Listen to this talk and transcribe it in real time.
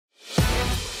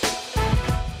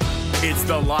It's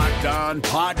the Locked On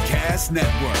Podcast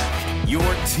Network, your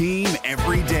team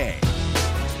every day.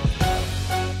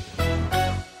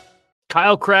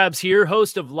 Kyle Krabs here,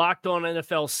 host of Locked On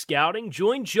NFL Scouting.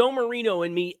 Join Joe Marino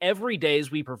and me every day as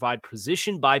we provide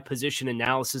position-by-position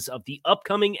analysis of the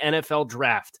upcoming NFL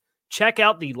Draft. Check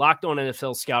out the Locked On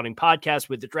NFL Scouting podcast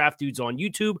with the Draft Dudes on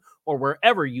YouTube or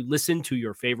wherever you listen to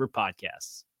your favorite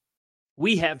podcasts.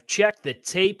 We have checked the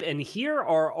tape, and here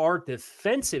are our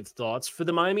defensive thoughts for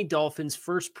the Miami Dolphins'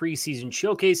 first preseason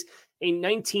showcase, a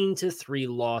 19-3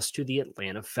 loss to the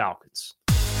Atlanta Falcons.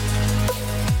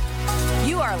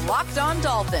 You are Locked On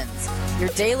Dolphins, your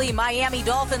daily Miami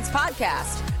Dolphins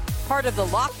podcast, part of the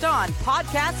Locked On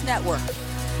Podcast Network,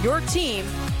 your team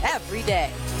every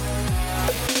day.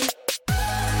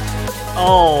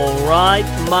 All right,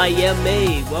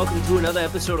 Miami. Welcome to another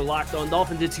episode of Locked On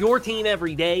Dolphins. It's your team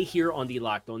every day here on the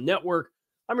Locked On Network.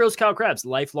 I'm your host, Kyle Krabs,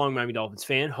 lifelong Miami Dolphins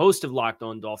fan, host of Locked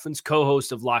On Dolphins,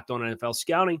 co-host of Locked On NFL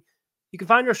Scouting. You can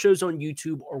find our shows on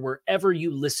YouTube or wherever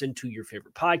you listen to your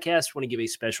favorite podcasts. I want to give a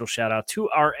special shout out to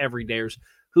our everydayers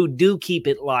who do keep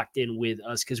it locked in with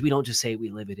us because we don't just say we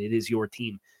live it. It is your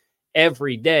team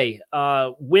every day.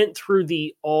 Went through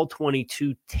the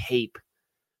All-22 tape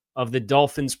of the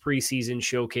Dolphins preseason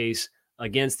showcase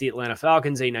against the Atlanta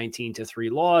Falcons, a 19-3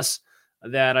 loss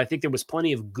that I think there was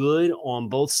plenty of good on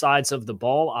both sides of the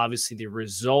ball. Obviously, the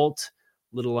result,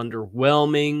 a little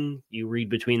underwhelming. You read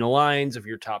between the lines of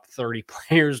your top 30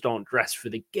 players don't dress for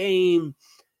the game.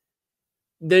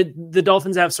 The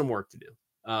Dolphins have some work to do.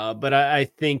 But I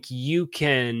think you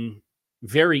can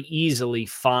very easily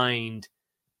find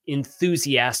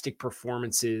enthusiastic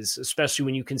performances, especially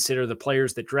when you consider the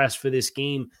players that dress for this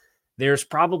game. There's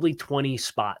probably 20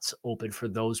 spots open for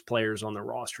those players on the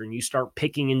roster, and you start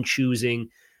picking and choosing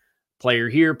player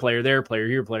here, player there, player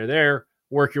here, player there,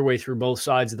 work your way through both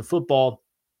sides of the football.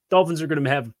 Dolphins are going to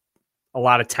have a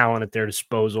lot of talent at their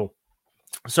disposal.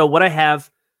 So what I have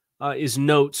is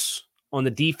notes on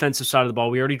the defensive side of the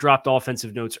ball. We already dropped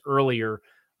offensive notes earlier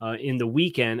in the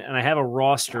weekend, and I have a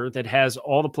roster that has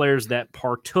all the players that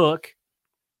partook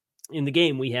in the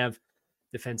game. We have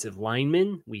defensive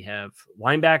linemen, we have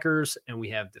linebackers, and we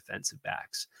have defensive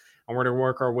backs. And we're going to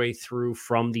work our way through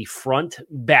from the front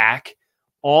back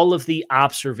all of the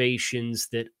observations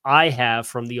that I have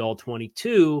from the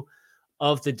All-22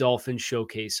 of the Dolphins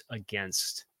showcase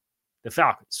against the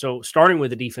Falcons. So starting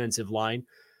with the defensive line,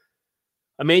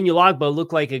 Emmanuel Ogbah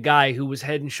looked like a guy who was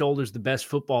head and shoulders the best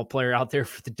football player out there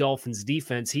for the Dolphins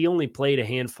defense. He only played a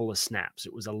handful of snaps.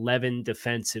 It was 11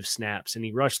 defensive snaps, and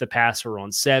he rushed the passer on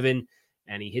 7,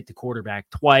 and he hit the quarterback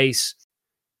twice.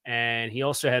 And he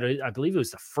also had, I believe it was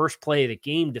the first play of the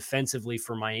game defensively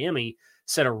for Miami,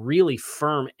 set a really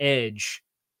firm edge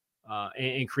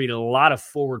and created a lot of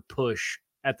forward push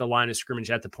at the line of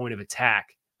scrimmage, at the point of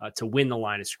attack to win the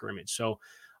line of scrimmage. So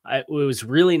it was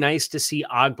really nice to see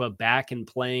Ogbah back and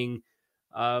playing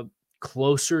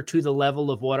closer to the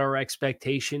level of what our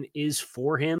expectation is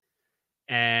for him.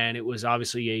 And it was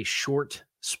obviously a short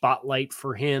spotlight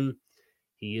for him.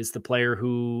 He is the player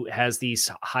who has the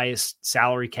highest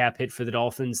salary cap hit for the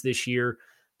Dolphins this year,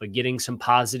 but getting some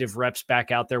positive reps back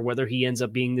out there, whether he ends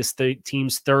up being this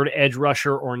team's third edge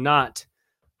rusher or not,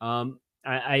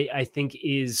 I think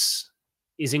is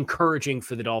encouraging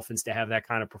for the Dolphins to have that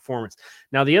kind of performance.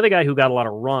 Now, the other guy who got a lot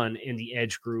of run in the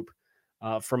edge group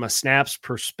from a snaps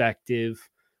perspective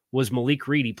was Malik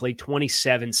Reed. He played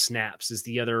 27 snaps as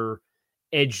the other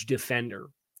edge defender.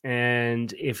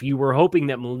 And if you were hoping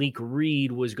that Malik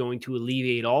Reed was going to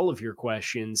alleviate all of your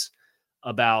questions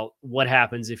about what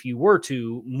happens if you were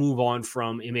to move on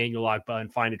from Emmanuel Ogbah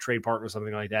and find a trade partner or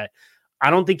something like that, I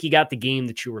don't think he got the game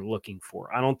that you were looking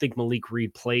for. I don't think Malik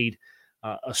Reed played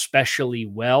especially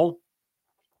well.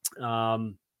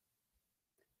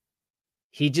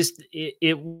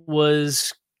 It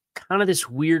was kind of this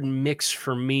weird mix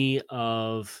for me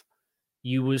of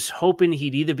you was hoping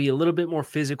he'd either be a little bit more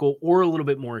physical or a little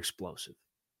bit more explosive.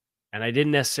 And I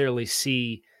didn't necessarily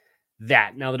see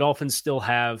that. Now, the Dolphins still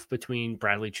have, between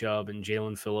Bradley Chubb and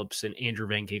Jalen Phillips and Andrew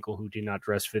Van Ginkel, who did not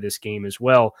dress for this game as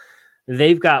well,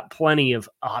 they've got plenty of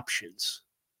options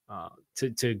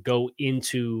to go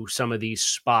into some of these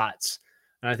spots.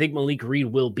 And I think Malik Reed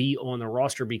will be on the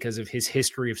roster because of his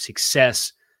history of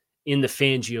success in the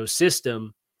Fangio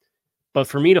system. But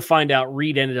for me to find out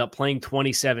Reed ended up playing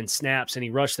 27 snaps and he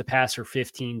rushed the passer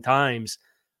 15 times,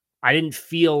 I didn't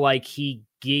feel like he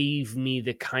gave me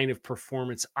the kind of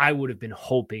performance I would have been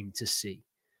hoping to see,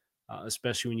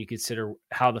 especially when you consider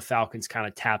how the Falcons kind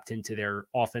of tapped into their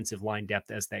offensive line depth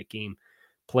as that game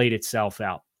played itself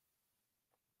out.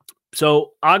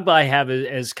 So Agba I have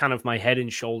as kind of my head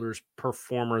and shoulders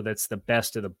performer that's the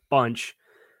best of the bunch.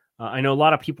 I know a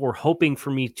lot of people were hoping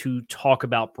for me to talk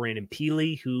about Brandon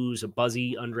Peely, who's a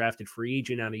buzzy undrafted free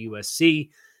agent out of USC,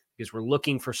 because we're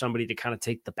looking for somebody to kind of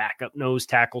take the backup nose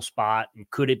tackle spot. And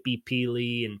could it be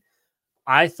Peely? And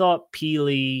I thought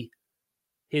Peely,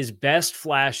 his best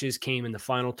flashes came in the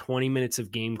final 20 minutes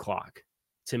of game clock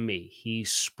to me. He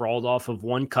sprawled off of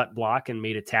one cut block and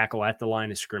made a tackle at the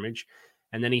line of scrimmage.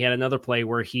 And then he had another play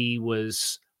where he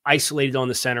was isolated on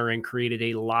the center and created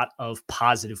a lot of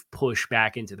positive push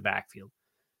back into the backfield.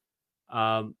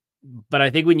 But I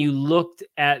think when you looked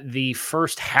at the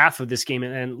first half of this game,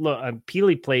 and look,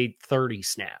 Peely played 30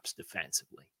 snaps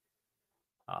defensively.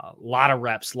 A lot of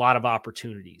reps, a lot of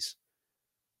opportunities.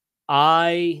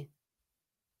 I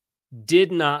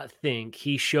did not think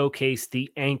he showcased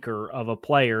the anchor of a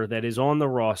player that is on the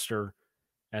roster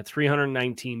at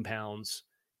 319 pounds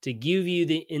to give you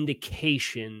the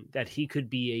indication that he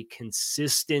could be a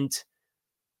consistent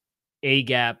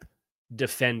A-gap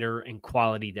defender and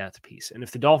quality depth piece. And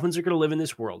if the Dolphins are going to live in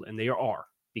this world, and they are,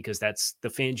 because that's the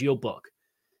Fangio book,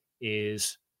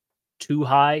 is too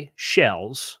high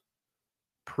shells,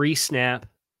 pre-snap,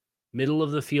 middle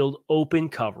of the field, open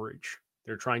coverage.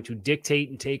 They're trying to dictate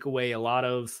and take away a lot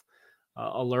of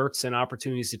alerts and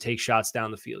opportunities to take shots down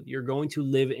the field. You're going to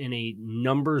live in a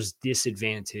numbers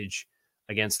disadvantage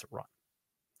against the run.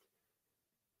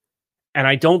 And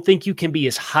I don't think you can be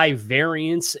as high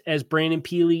variance as Brandon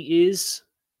Peely is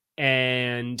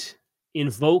and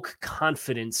invoke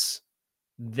confidence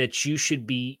that you should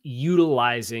be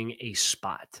utilizing a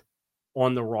spot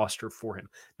on the roster for him.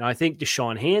 Now, I think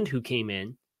Deshaun Hand, who came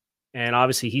in, and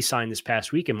obviously he signed this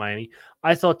past week in Miami,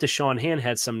 I thought Deshaun Hand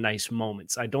had some nice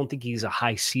moments. I don't think he's a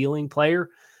high ceiling player,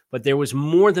 but there was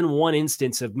more than one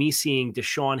instance of me seeing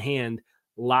Deshaun Hand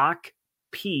lock,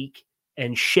 peek,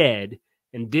 and shed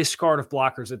and discard of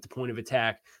blockers at the point of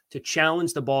attack to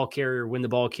challenge the ball carrier when the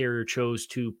ball carrier chose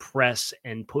to press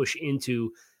and push into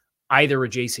either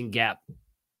adjacent gap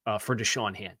for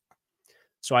Deshaun Hand.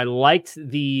 So I liked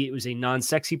it was a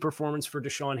non-sexy performance for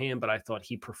Deshaun Hand, but I thought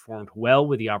he performed well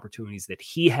with the opportunities that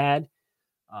he had.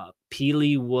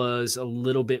 Peely was a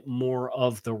little bit more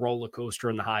of the roller coaster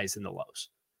and the highs and the lows.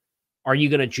 Are you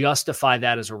going to justify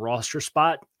that as a roster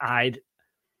spot? I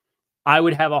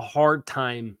would have a hard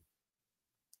time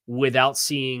without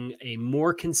seeing a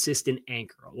more consistent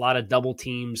anchor. A lot of double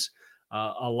teams,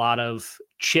 a lot of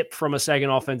chip from a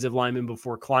second offensive lineman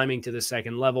before climbing to the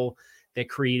second level that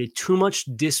created too much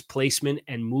displacement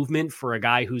and movement for a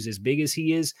guy who's as big as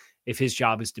he is if his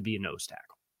job is to be a nose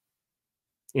tackle,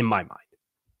 in my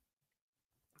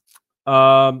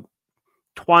mind.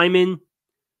 Twyman,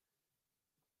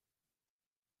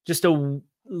 just a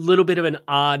little bit of an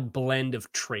odd blend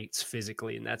of traits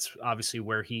physically, and that's obviously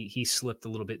where he slipped a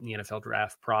little bit in the NFL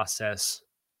draft process.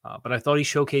 But I thought he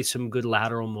showcased some good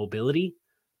lateral mobility.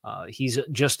 He's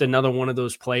just another one of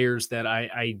those players that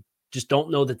I just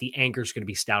don't know that the anchor is going to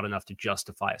be stout enough to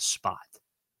justify a spot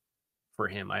for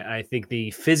him. I think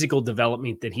the physical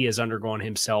development that he has undergone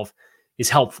himself is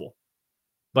helpful,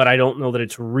 but I don't know that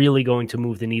it's really going to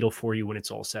move the needle for you when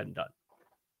it's all said and done.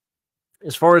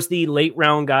 As far as the late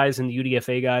round guys and the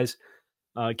UDFA guys,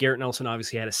 Garrett Nelson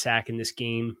obviously had a sack in this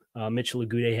game. Mitchell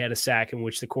Agude had a sack in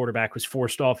which the quarterback was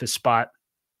forced off his spot,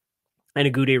 and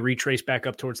Agude retraced back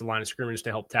up towards the line of scrimmage to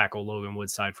help tackle Logan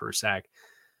Woodside for a sack.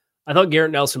 I thought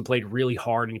Garrett Nelson played really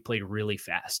hard and he played really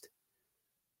fast.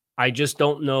 I just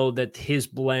don't know that his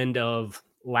blend of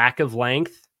lack of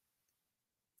length,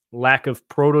 lack of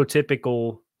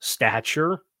prototypical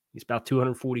stature, he's about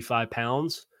 245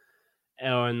 pounds,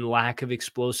 and lack of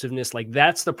explosiveness, like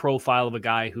that's the profile of a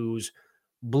guy who's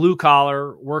blue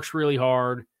collar, works really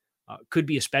hard, could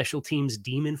be a special teams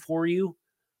demon for you.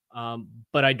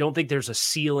 But I don't think there's a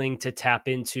ceiling to tap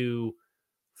into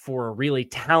for a really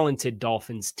talented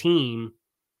Dolphins team,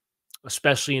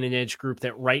 especially in an edge group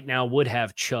that right now would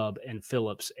have Chubb and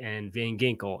Phillips and Van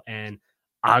Ginkel and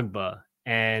Agba.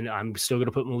 And I'm still going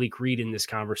to put Malik Reed in this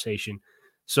conversation.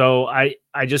 So I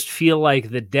just feel like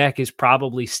the deck is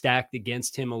probably stacked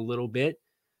against him a little bit,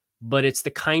 but it's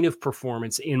the kind of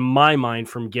performance in my mind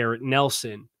from Garrett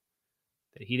Nelson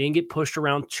that he didn't get pushed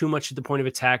around too much at the point of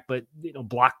attack, but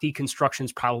block deconstruction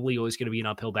is probably always going to be an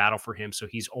uphill battle for him. So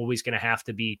he's always going to have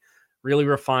to be really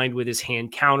refined with his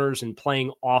hand counters and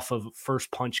playing off of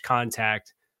first punch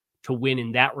contact to win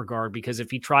in that regard. Because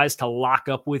if he tries to lock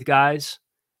up with guys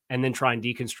and then try and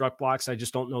deconstruct blocks, I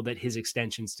just don't know that his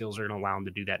extension skills are going to allow him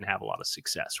to do that and have a lot of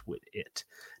success with it.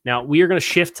 Now, we are going to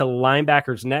shift to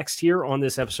linebackers next here on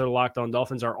this episode of Locked On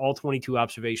Dolphins, our all-22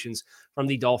 observations from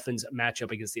the Dolphins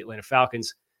matchup against the Atlanta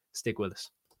Falcons. Stick with us.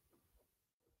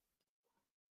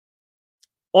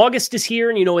 August is here,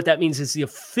 and you know what that means. It's the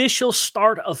official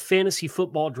start of fantasy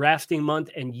football drafting month,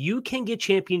 and you can get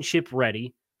championship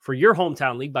ready for your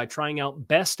hometown league by trying out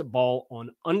Best Ball on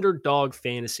Underdog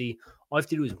Fantasy. All you have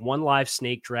to do is one live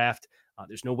snake draft.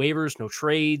 There's no waivers, no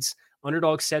trades.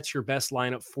 Underdog sets your best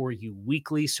lineup for you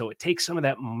weekly, so it takes some of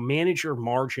that manager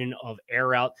margin of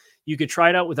error out. You could try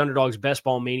it out with Underdog's Best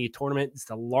Ball Mania tournament. It's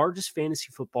the largest fantasy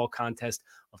football contest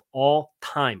of all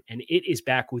time, and it is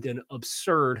back with an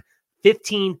absurd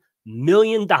 $15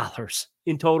 million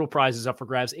in total prizes up for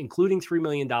grabs, including $3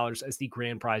 million as the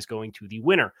grand prize going to the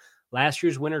winner. Last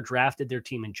year's winner drafted their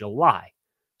team in July.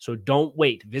 So don't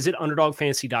wait. Visit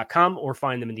UnderdogFantasy.com or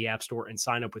find them in the App Store and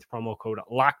sign up with promo code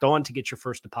LOCKEDON to get your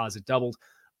first deposit doubled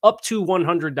up to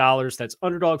 $100. That's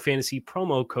Underdog Fantasy,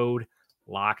 promo code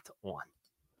LOCKEDON.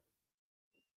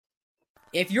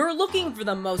 If you're looking for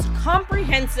the most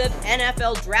comprehensive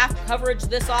NFL draft coverage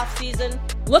this offseason,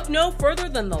 look no further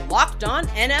than the Locked On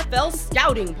NFL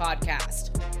Scouting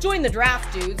Podcast. Join the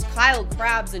draft dudes, Kyle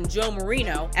Krabs and Joe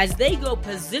Marino, as they go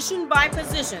position by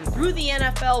position through the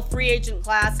NFL free agent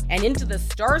class and into the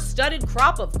star-studded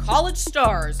crop of college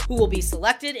stars who will be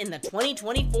selected in the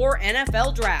 2024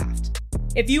 NFL Draft.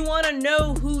 If you want to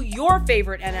know who your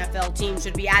favorite NFL team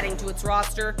should be adding to its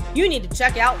roster, you need to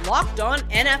check out Locked On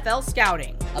NFL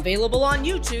Scouting, available on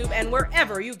YouTube and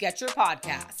wherever you get your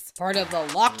podcasts. Part of the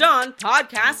Locked On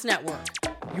Podcast Network,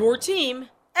 your team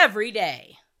every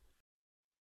day.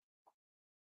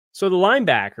 So the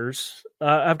linebackers,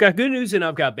 I've got good news and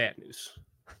I've got bad news.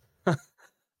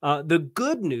 The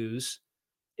good news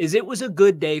is it was a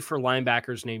good day for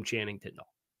linebackers named Channing Tindall.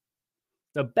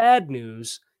 The bad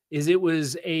news is it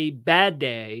was a bad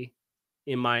day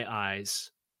in my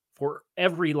eyes for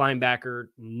every linebacker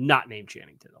not named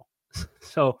Channing Tindall.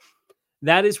 So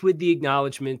that is with the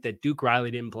acknowledgement that Duke Riley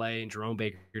didn't play and Jerome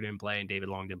Baker didn't play and David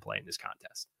Long didn't play in this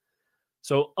contest.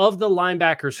 So of the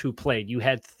linebackers who played, you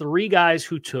had three guys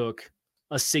who took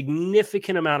a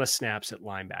significant amount of snaps at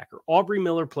linebacker. Aubrey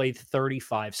Miller played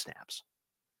 35 snaps.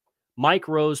 Mike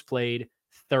Rose played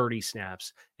 30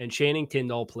 snaps. And Channing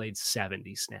Tindall played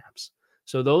 70 snaps.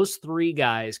 So those three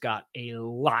guys got a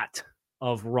lot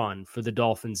of run for the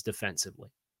Dolphins defensively.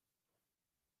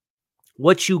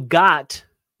 What you got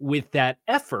with that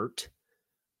effort,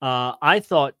 I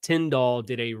thought Tindall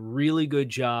did a really good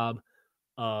job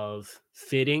of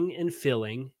fitting and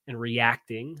filling and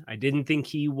reacting. I didn't think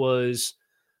he was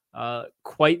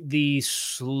quite the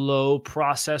slow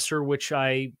processor, which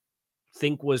I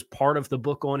think was part of the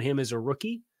book on him as a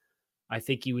rookie. I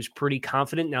think he was pretty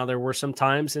confident. Now, there were some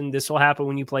times, and this will happen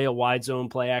when you play a wide zone,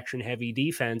 play action heavy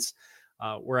defense,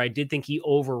 where I did think he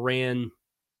overran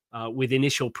with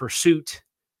initial pursuit,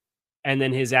 and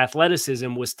then his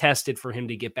athleticism was tested for him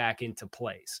to get back into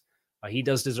plays. He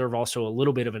does deserve also a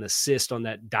little bit of an assist on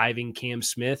that diving Cam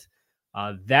Smith.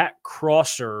 That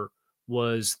crosser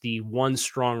was the one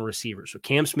strong receiver. So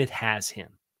Cam Smith has him,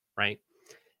 right?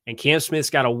 And Cam Smith's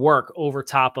got to work over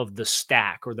top of the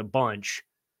stack or the bunch.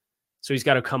 So he's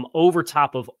got to come over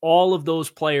top of all of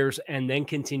those players and then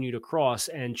continue to cross.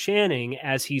 And Channing,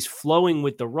 as he's flowing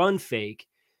with the run fake,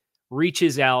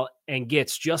 reaches out and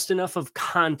gets just enough of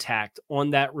contact on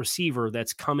that receiver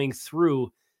that's coming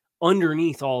through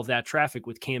underneath all of that traffic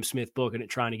with Cam Smith booking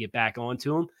it, trying to get back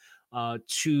onto him,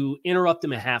 to interrupt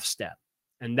him a half step.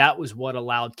 And that was what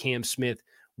allowed Cam Smith,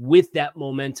 with that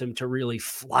momentum, to really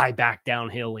fly back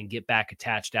downhill and get back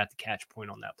attached at the catch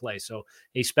point on that play. So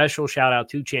a special shout out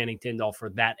to Channing Tindall for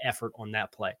that effort on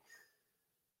that play.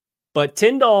 But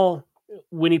Tindall,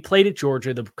 when he played at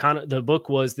Georgia, the book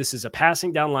was, this is a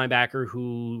passing down linebacker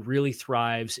who really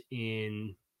thrives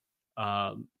in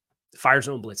fire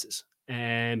zone blitzes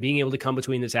and being able to come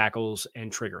between the tackles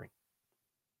and triggering.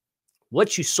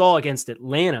 What you saw against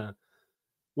Atlanta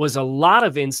was a lot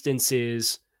of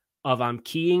instances of I'm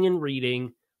keying and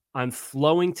reading, I'm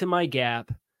flowing to my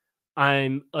gap,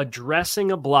 I'm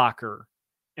addressing a blocker,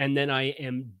 and then I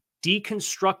am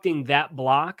deconstructing that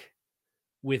block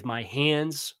with my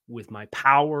hands, with my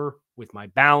power, with my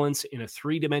balance in a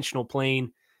three-dimensional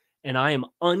plane, and I am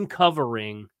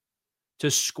uncovering to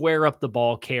square up the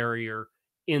ball carrier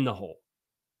in the hole.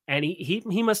 And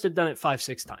he must have done it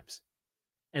 5-6 times.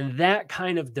 And that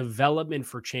kind of development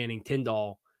for Channing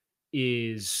Tindall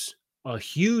is a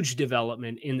huge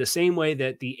development, in the same way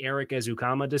that the Eric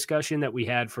Ezukama discussion that we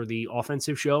had for the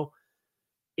offensive show.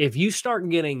 If you start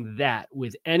getting that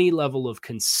with any level of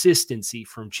consistency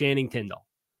from Channing Tindall,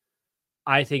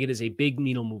 I think it is a big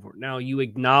needle mover. Now, you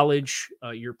acknowledge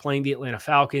you're playing the Atlanta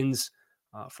Falcons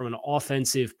from an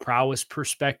offensive prowess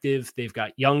perspective. They've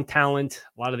got young talent.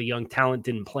 A lot of the young talent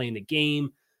didn't play in the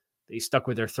game. They stuck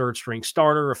with their third string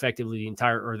starter effectively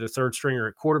the third stringer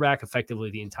at quarterback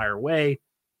effectively the entire way.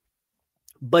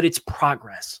 But it's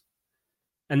progress.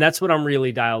 And that's what I'm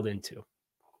really dialed into.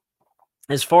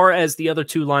 As far as the other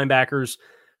two linebackers,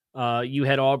 you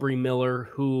had Aubrey Miller,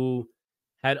 who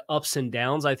had ups and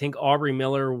downs. I think Aubrey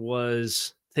Miller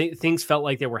things felt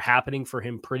like they were happening for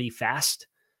him pretty fast.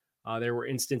 There were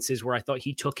instances where I thought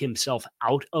he took himself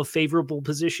out of favorable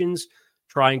positions,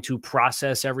 trying to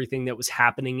process everything that was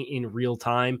happening in real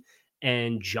time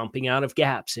and jumping out of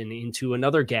gaps and into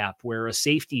another gap where a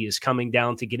safety is coming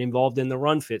down to get involved in the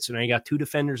run fit. So now you got two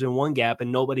defenders in one gap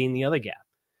and nobody in the other gap.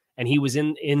 And he was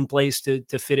in place to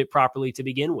fit it properly to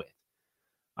begin with.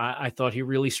 I thought he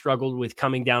really struggled with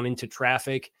coming down into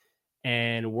traffic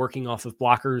and working off of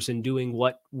blockers and doing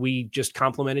what we just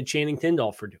complimented Channing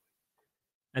Tindall for doing.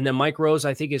 And then Mike Rose,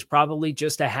 I think, is probably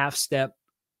just a half step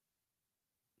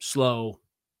slow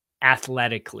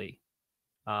athletically.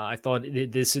 I thought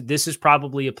this is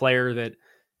probably a player that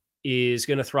is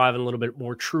going to thrive in a little bit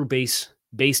more true base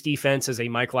defense as a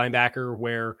Mike linebacker,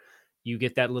 where you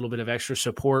get that little bit of extra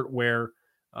support where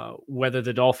whether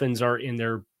the Dolphins are in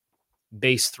their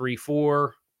base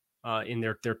 3-4, in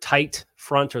their tight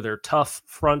front or their tough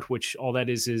front, which all that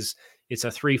is it's a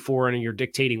 3-4 and you're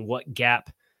dictating what gap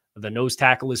the nose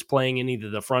tackle is playing in, either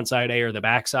the front side A or the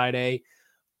back side A,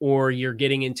 or you're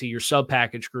getting into your sub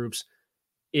package groups.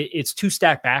 It's two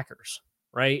stack backers,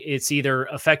 right? It's either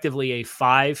effectively a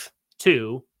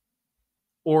 5-2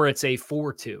 or it's a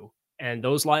 4-2. And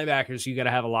those linebackers, you got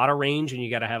to have a lot of range and you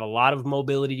got to have a lot of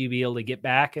mobility to be able to get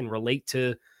back and relate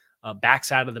to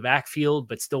backside of the backfield,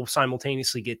 but still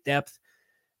simultaneously get depth.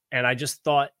 And I just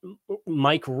thought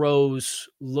Mike Rose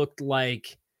looked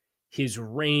like his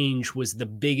range was the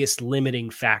biggest limiting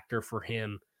factor for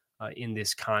him in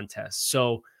this contest.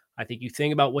 So I think you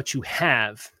think about what you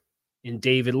have in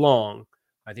David Long.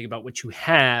 I think about what you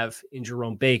have in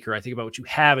Jerome Baker. I think about what you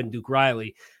have in Duke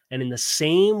Riley. And in the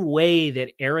same way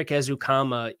that Eric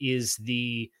Ezukama is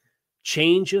the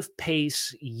change of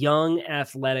pace, young,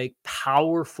 athletic,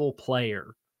 powerful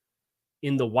player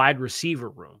in the wide receiver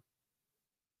room,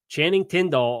 Channing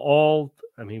Tindall,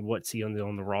 what's he on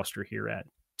the roster here at?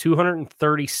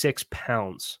 236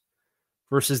 pounds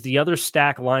versus the other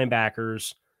stack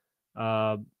linebackers.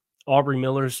 Aubrey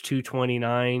Miller's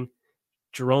 229,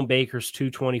 Jerome Baker's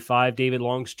 225, David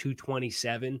Long's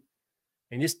 227.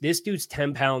 And this dude's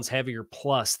 10 pounds heavier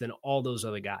plus than all those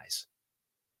other guys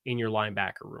in your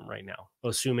linebacker room right now,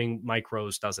 assuming Mike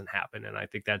Rose doesn't happen. And I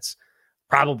think that's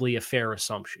probably a fair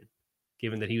assumption,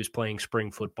 given that he was playing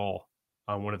spring football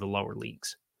on one of the lower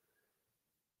leagues.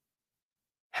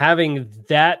 Having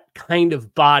that kind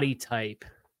of body type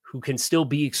who can still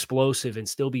be explosive and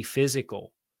still be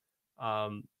physical,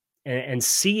 and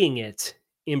seeing it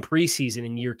in preseason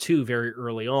in year 2 very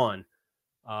early on,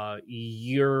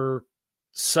 you're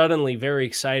suddenly very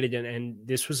excited. And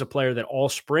this was a player that all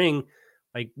spring,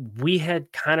 like we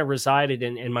had kind of resided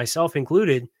in, and myself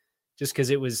included, just because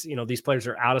it was, these players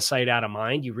are out of sight, out of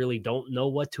mind. You really don't know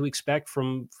what to expect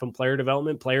from player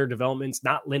development. Player development's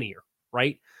not linear,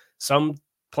 right? Some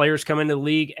players come into the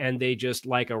league and they just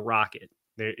like a rocket.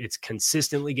 It's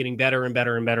consistently getting better and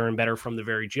better and better and better from the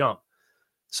very jump.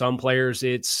 Some players,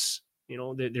 it's,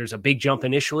 there's a big jump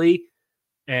initially,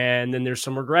 and then there's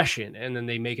some regression, and then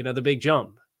they make another big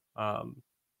jump.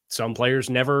 Some players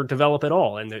never develop at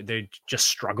all, and they just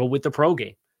struggle with the pro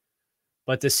game.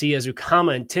 But to see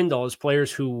Ezukama and Tindall as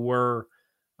players who were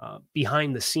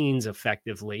behind the scenes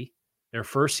effectively their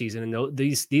first season, and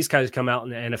these guys come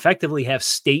out and effectively have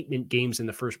statement games in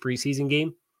the first preseason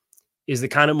game, is the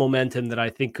kind of momentum that I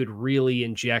think could really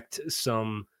inject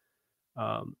some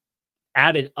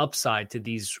added upside to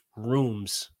these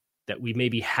rooms that we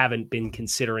maybe haven't been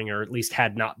considering, or at least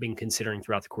had not been considering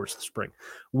throughout the course of the spring.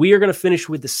 We are going to finish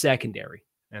with the secondary,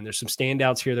 and there's some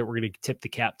standouts here that we're going to tip the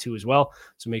cap to as well.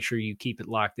 So make sure you keep it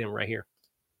locked in right here.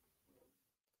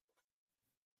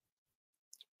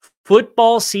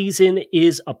 Football season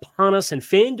is upon us, and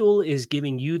FanDuel is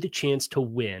giving you the chance to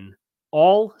win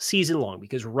all season long,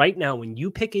 because right now when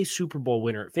you pick a Super Bowl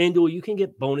winner at FanDuel, you can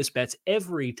get bonus bets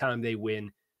every time they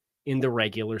win in the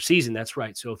regular season. That's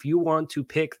right. So if you want to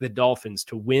pick the Dolphins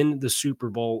to win the Super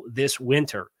Bowl this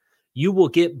winter, you will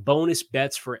get bonus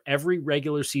bets for every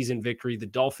regular season victory the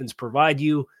Dolphins provide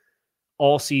you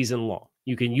all season long.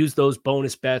 You can use those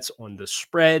bonus bets on the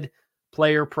spread,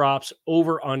 player props,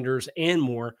 over-unders, and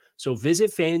more. So visit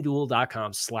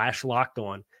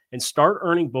FanDuel.com/lockedon and start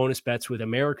earning bonus bets with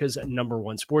America's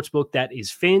 #1 sportsbook. That is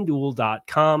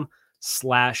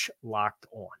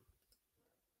FanDuel.com/lockedon.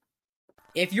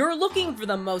 If you're looking for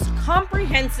the most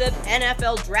comprehensive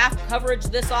NFL draft coverage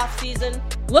this offseason,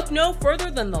 look no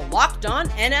further than the Locked On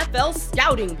NFL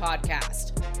Scouting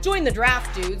Podcast. Join the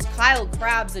draft dudes, Kyle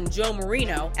Krabs and Joe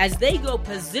Marino, as they go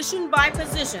position by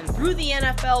position through the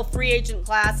NFL free agent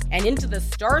class and into the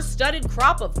star-studded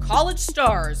crop of college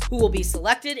stars who will be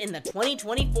selected in the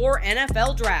 2024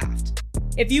 NFL Draft.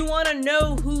 If you want to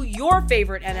know who your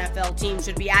favorite NFL team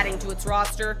should be adding to its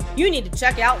roster, you need to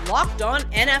check out Locked On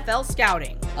NFL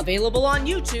Scouting, available on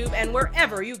YouTube and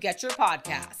wherever you get your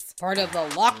podcasts. Part of the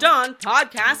Locked On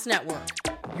Podcast Network,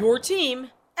 your team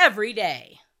every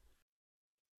day.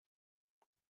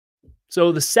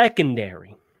 So the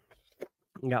secondary,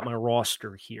 I got my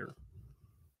roster here.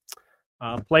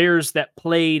 Players that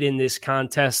played in this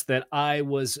contest that I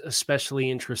was especially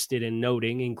interested in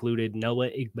noting included Noah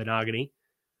Igbenogany,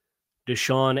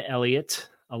 Deshaun Elliott,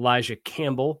 Elijah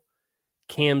Campbell,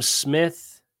 Cam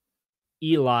Smith,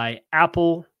 Eli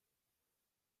Apple,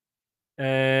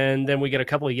 and then we got a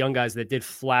couple of young guys that did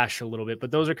flash a little bit, but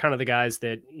those are kind of the guys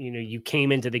that, you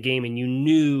came into the game and you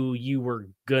knew you were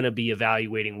going to be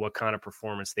evaluating what kind of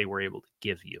performance they were able to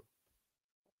give you.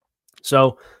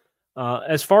 So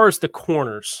as far as the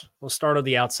corners, we'll start on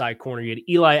the outside corner. You had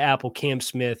Eli Apple, Cam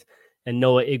Smith, and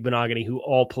Noah Igbenogany, who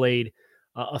all played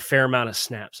a fair amount of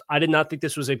snaps. I did not think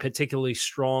this was a particularly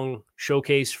strong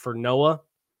showcase for Noah.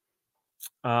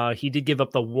 He did give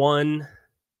up the one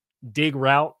dig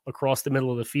route across the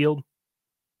middle of the field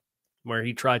where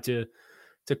he tried to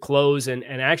close and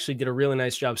actually did a really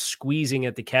nice job squeezing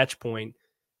at the catch point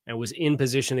and was in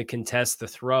position to contest the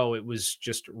throw. It was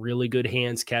just really good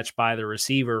hands catch by the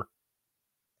receiver.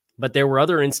 But there were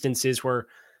other instances where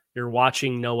you're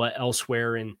watching Noah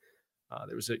elsewhere and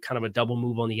there was a kind of a double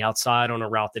move on the outside on a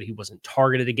route that he wasn't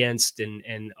targeted against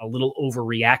and a little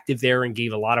overreactive there and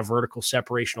gave a lot of vertical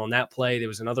separation on that play. There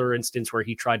was another instance where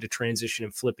he tried to transition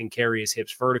and flip and carry his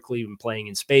hips vertically when playing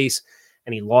in space,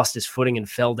 and he lost his footing and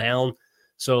fell down.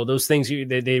 So those things,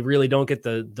 they really don't get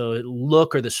the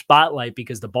look or the spotlight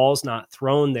because the ball's not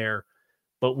thrown there.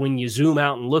 But when you zoom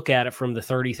out and look at it from the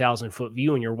 30,000-foot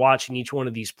view and you're watching each one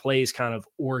of these plays kind of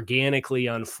organically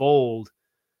unfold,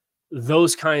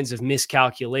 those kinds of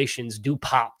miscalculations do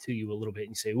pop to you a little bit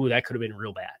and you say, ooh, that could have been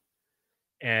real bad.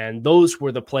 And those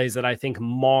were the plays that I think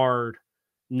marred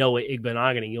Noah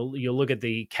Igbenogany. You'll look at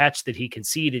the catch that he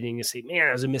conceded and you say, man,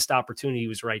 that was a missed opportunity. He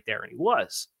was right there, and he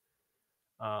was.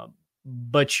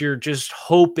 But you're just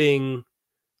hoping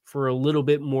for a little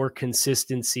bit more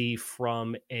consistency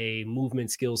from a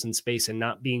movement skills in space and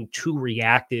not being too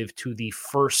reactive to the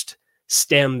first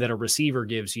stem that a receiver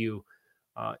gives you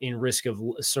in risk of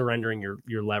surrendering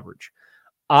your leverage.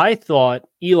 I thought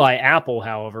Eli Apple,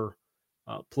 however,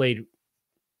 played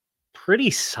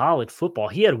pretty solid football.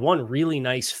 He had one really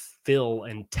nice fill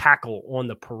and tackle on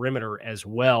the perimeter as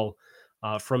well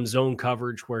from zone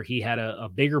coverage where he had a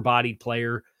bigger bodied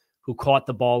player who caught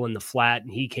the ball in the flat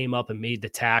and he came up and made the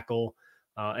tackle.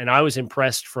 And I was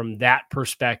impressed from that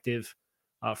perspective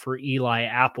for Eli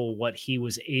Apple, what he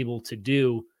was able to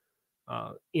do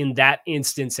in that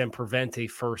instance and prevent a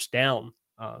first down.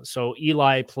 So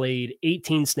Eli played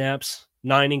 18 snaps,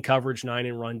 9 in coverage, 9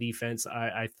 in run defense.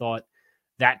 I thought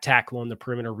that tackle on the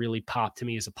perimeter really popped to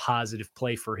me as a positive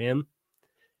play for him.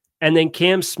 And then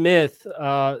Cam Smith,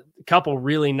 a couple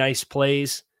really nice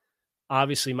plays.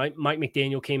 Obviously, Mike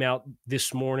McDaniel came out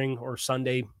this morning or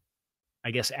Sunday,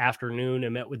 I guess, afternoon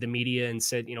and met with the media and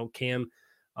said, Cam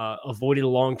avoided a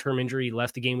long-term injury. He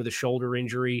left the game with a shoulder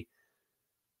injury.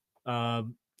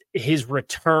 His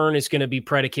return is going to be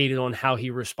predicated on how he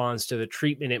responds to the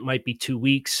treatment. It might be 2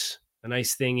 weeks. The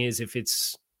nice thing is if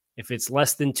it's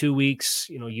less than 2 weeks,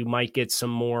 you might get some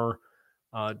more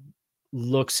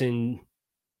looks in.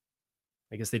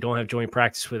 I guess they don't have joint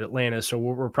practice with Atlanta, so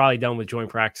we're probably done with joint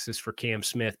practices for Cam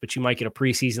Smith, but you might get a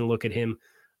preseason look at him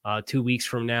 2 weeks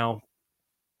from now.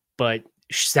 But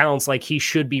sounds like he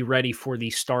should be ready for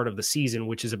the start of the season,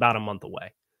 which is about a month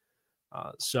away.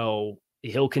 So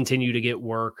he'll continue to get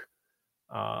work.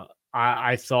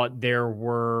 I thought there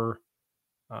were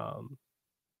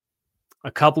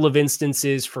a couple of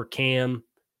instances for Cam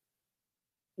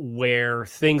where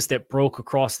things that broke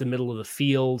across the middle of the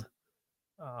field,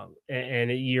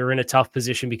 and you're in a tough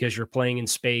position because you're playing in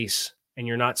space and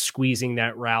you're not squeezing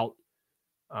that route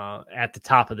at the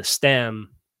top of the stem.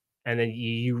 And then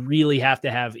you really have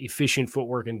to have efficient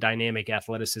footwork and dynamic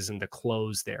athleticism to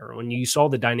close there. When you saw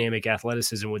the dynamic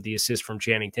athleticism with the assist from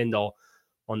Channing Tindall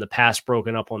on the pass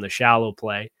broken up on the shallow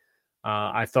play,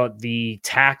 I thought the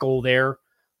tackle there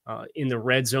in the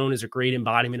red zone is a great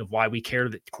embodiment of why we care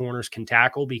that corners can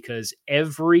tackle, because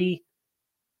every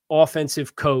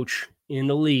offensive coach in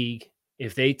the league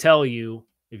if they tell you,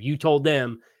 if you told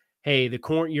them, hey,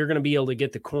 you're going to be able to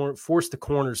get force the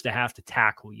corners to have to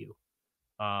tackle you.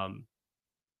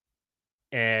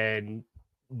 And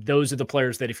those are the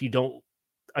players that if you don't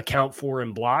account for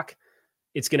and block,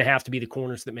 it's going to have to be the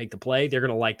corners that make the play. They're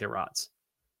going to like their odds.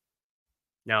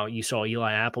 Now, you saw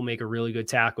Eli Apple make a really good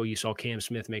tackle. You saw Cam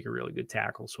Smith make a really good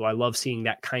tackle. So I love seeing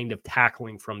that kind of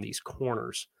tackling from these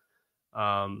corners.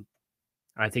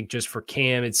 I think just for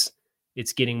Cam, it's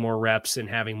getting more reps and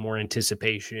having more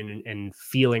anticipation and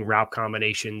feeling route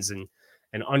combinations and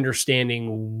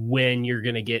understanding when you're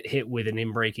going to get hit with an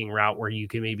in-breaking route where you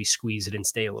can maybe squeeze it and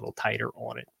stay a little tighter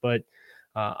on it. But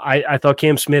I thought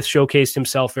Cam Smith showcased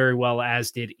himself very well,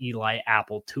 as did Eli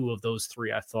Apple. Two of those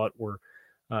three I thought were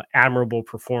admirable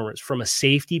performers. From a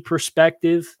safety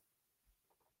perspective,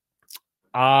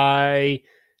 I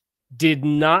did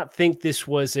not think this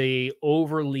was a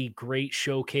overly great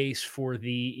showcase for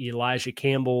the Elijah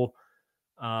Campbell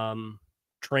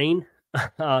train.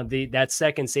 That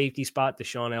second safety spot,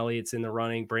 Deshaun Elliott's in the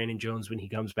running. Brandon Jones, when he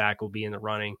comes back, will be in the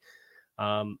running.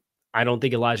 I don't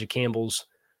think Elijah Campbell's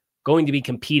going to be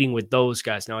competing with those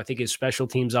guys. Now, I think his special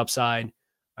teams upside,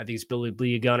 I think his ability to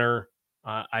be a gunner,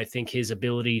 I think his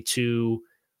ability to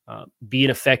be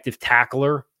an effective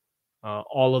tackler,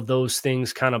 all of those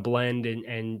things kind of blend,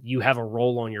 and you have a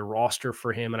role on your roster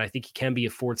for him. And I think he can be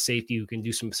a fourth safety who can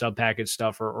do some sub-package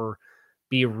stuff or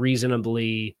be a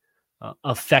reasonably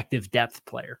effective depth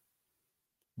player.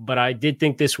 But I did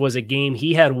think this was a game.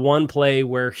 He had one play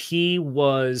where he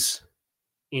was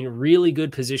in really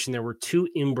good position. There were two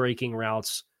in-breaking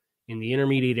routes in the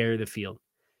intermediate area of the field.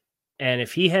 And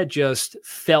if he had just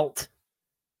felt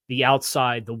the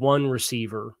outside, the one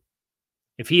receiver,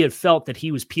 if he had felt that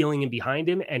he was peeling in behind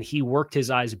him and he worked his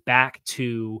eyes back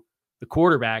to the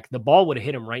quarterback, the ball would have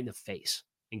hit him right in the face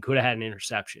and could have had an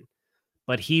interception.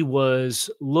 But he was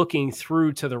looking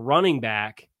through to the running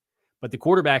back, but the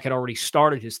quarterback had already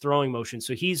started his throwing motion.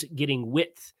 So he's getting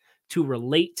width to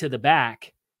relate to the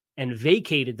back and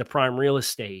vacated the prime real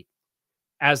estate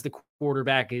as the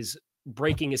quarterback is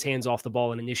breaking his hands off the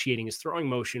ball and initiating his throwing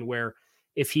motion, where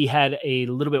if he had a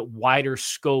little bit wider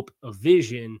scope of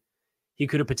vision, he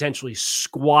could have potentially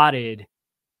squatted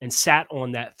and sat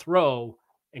on that throw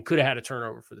and could have had a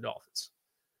turnover for the Dolphins.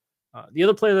 The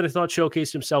other player that I thought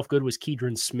showcased himself good was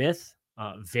Keidron Smith.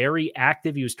 Very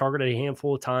active. He was targeted a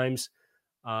handful of times.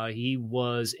 He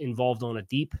was involved on a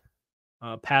deep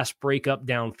pass breakup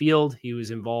downfield. He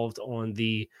was involved on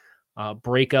the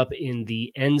breakup in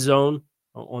the end zone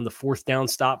on the fourth down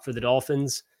stop for the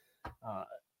Dolphins.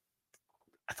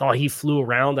 I thought he flew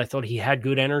around. I thought he had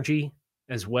good energy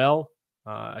as well.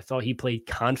 I thought he played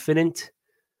confident.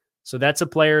 So that's a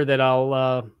player that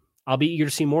I'll be eager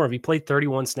to see more of. He played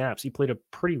 31 snaps. He played a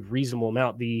pretty reasonable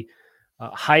amount. The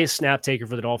highest snap taker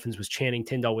for the Dolphins was Channing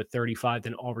Tindall with 35,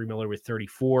 then Aubrey Miller with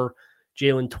 34,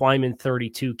 Jalen Twyman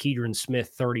 32, Keidron Smith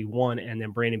 31, and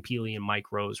then Brandon Peely and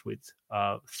Mike Rose with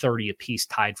 30 apiece,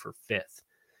 tied for fifth.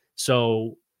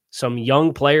 So some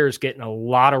young players getting a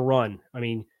lot of run. I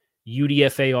mean,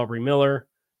 UDFA Aubrey Miller,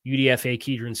 UDFA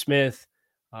Keidron Smith,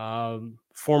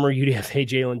 former UDFA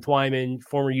Jalen Twyman,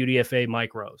 former UDFA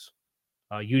Mike Rose,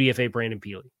 UDFA Brandon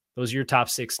Peely. Those are your top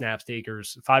six snap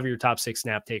takers. 5 of your top six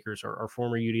snap takers are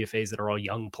former UDFAs that are all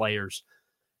young players.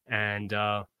 And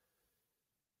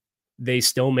they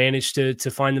still managed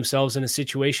to find themselves in a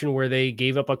situation where they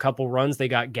gave up a couple runs. They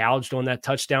got gouged on that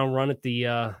touchdown run at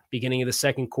the beginning of the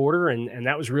second quarter, and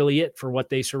that was really it for what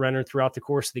they surrendered throughout the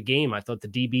course of the game. I thought the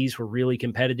DBs were really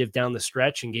competitive down the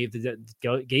stretch and gave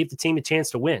the team a chance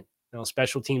to win. Now,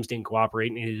 special teams didn't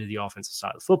cooperate, neither did the offensive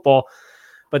side of the football.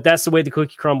 But that's the way the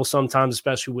cookie crumbles sometimes,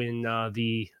 especially when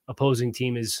the opposing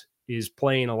team is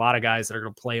playing a lot of guys that are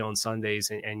going to play on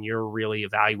Sundays, and you're really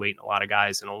evaluating a lot of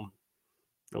guys and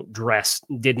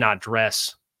did not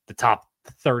dress the top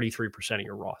 33% of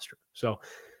your roster. So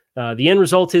the end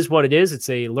result is what it is. It's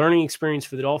a learning experience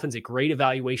for the Dolphins, a great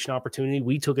evaluation opportunity.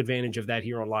 We took advantage of that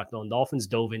here on Locked On Dolphins,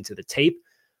 dove into the tape.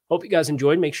 Hope you guys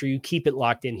enjoyed. Make sure you keep it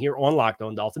locked in here on Locked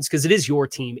On Dolphins because it is your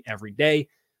team every day.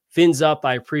 Fins up.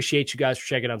 I appreciate you guys for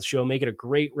checking out the show. Make it a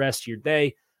great rest of your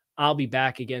day. I'll be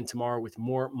back again tomorrow with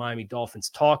more Miami Dolphins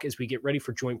talk as we get ready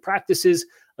for joint practices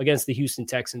against the Houston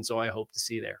Texans. So I hope to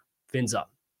see you there. Fins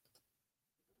up.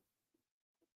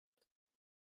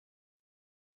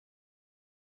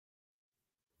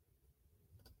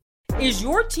 Is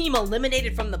your team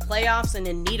eliminated from the playoffs and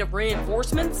in need of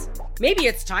reinforcements? Maybe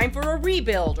it's time for a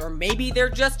rebuild, or maybe they're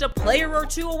just a player or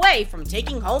two away from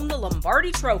taking home the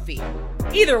Lombardi Trophy.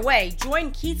 Either way, join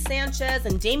Keith Sanchez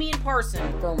and Damian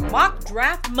Parson for Mock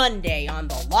Draft Monday on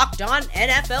the Locked On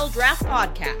NFL Draft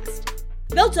Podcast.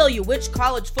 They'll tell you which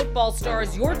college football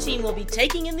stars your team will be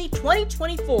taking in the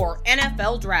 2024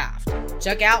 NFL Draft.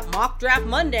 Check out Mock Draft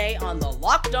Monday on the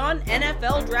Locked On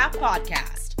NFL Draft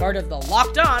Podcast, part of the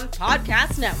Locked On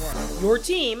Podcast Network, your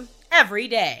team every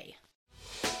day.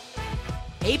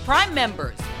 Hey, Prime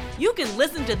members, you can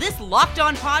listen to this Locked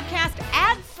On podcast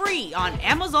ad-free on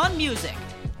Amazon Music.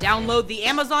 Download the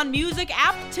Amazon Music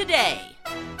app today.